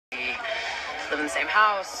live in the same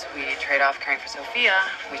house. We trade off caring for Sophia.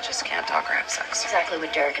 We just can't talk or have sex. Exactly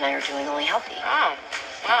what Derek and I are doing, only healthy. Oh,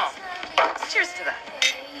 well, cheers to that.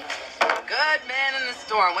 Good man in the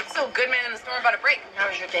storm. What's so good man in the storm about a break? How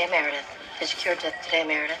was your day, Meredith? Did you cure death today,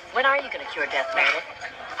 Meredith? When are you going to cure death, Meredith?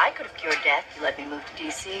 I could have cured death. You let me move to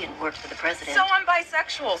D.C. and work for the president. So I'm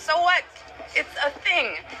bisexual. So what? It's a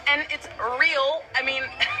thing. And it's real. I mean,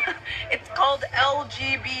 it's called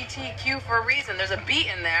LGBTQ for a reason. There's a B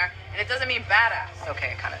in there, and it doesn't mean badass.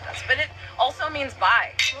 Okay, it kind of does. But it also means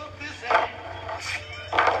bi.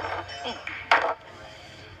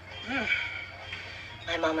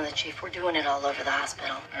 My mom and the chief were doing it all over the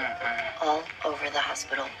hospital. All over the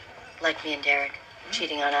hospital. Like me and Derek.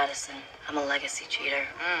 Cheating on Addison. I'm a legacy cheater.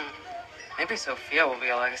 Maybe Sophia will be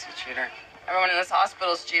a legacy cheater. Everyone in this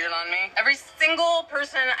hospital's cheated on me. Every single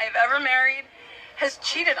person I've ever married has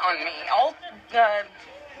cheated on me. All,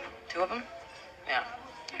 two of them? Yeah.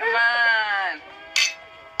 Come on.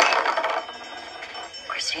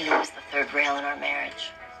 Christina was the third rail in our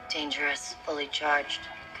marriage. Dangerous, fully charged,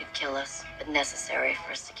 could kill us, but necessary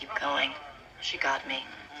for us to keep going. She got me.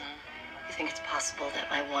 You think it's possible that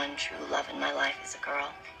my one true love in my life is a girl?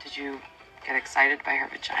 Did you get excited by her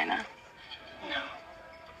vagina? No.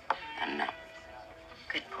 And no.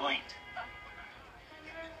 Good point.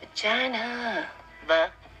 Vagina.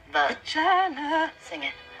 Vagina. Sing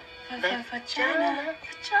it. Vagina. Vagina.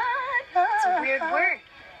 It's a weird word.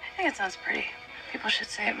 I think it sounds pretty. People should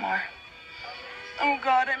say it more. Oh,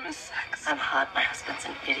 God, I miss sex. I'm hot. My husband's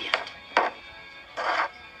an idiot.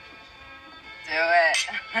 Do it.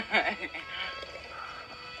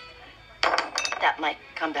 That might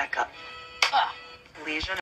come back up. Lesion.